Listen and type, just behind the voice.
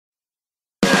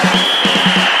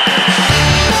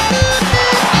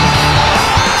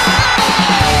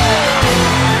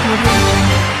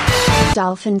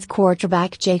Dolphins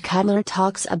quarterback Jay Cutler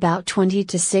talks about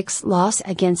 20-6 loss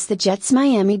against the Jets.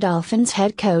 Miami Dolphins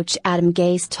head coach Adam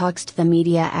Gase talks to the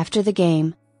media after the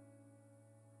game.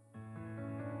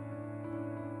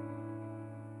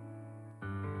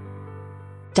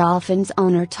 Dolphins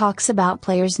owner talks about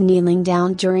players kneeling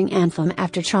down during anthem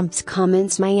after Trump's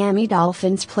comments. Miami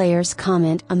Dolphins players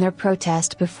comment on their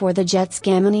protest before the Jets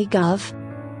game on eGov.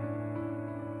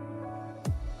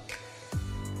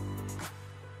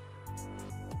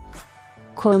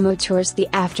 Cuomo tours the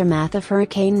aftermath of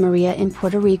Hurricane Maria in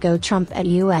Puerto Rico. Trump at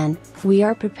UN, "We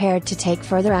are prepared to take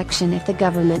further action if the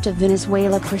government of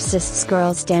Venezuela persists."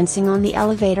 Girls dancing on the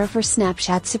elevator for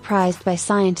Snapchat. Surprised by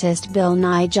scientist Bill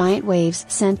Nye. Giant waves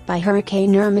sent by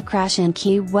Hurricane Irma crash in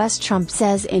Key West. Trump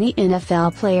says any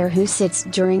NFL player who sits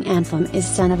during anthem is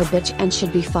son of a bitch and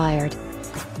should be fired.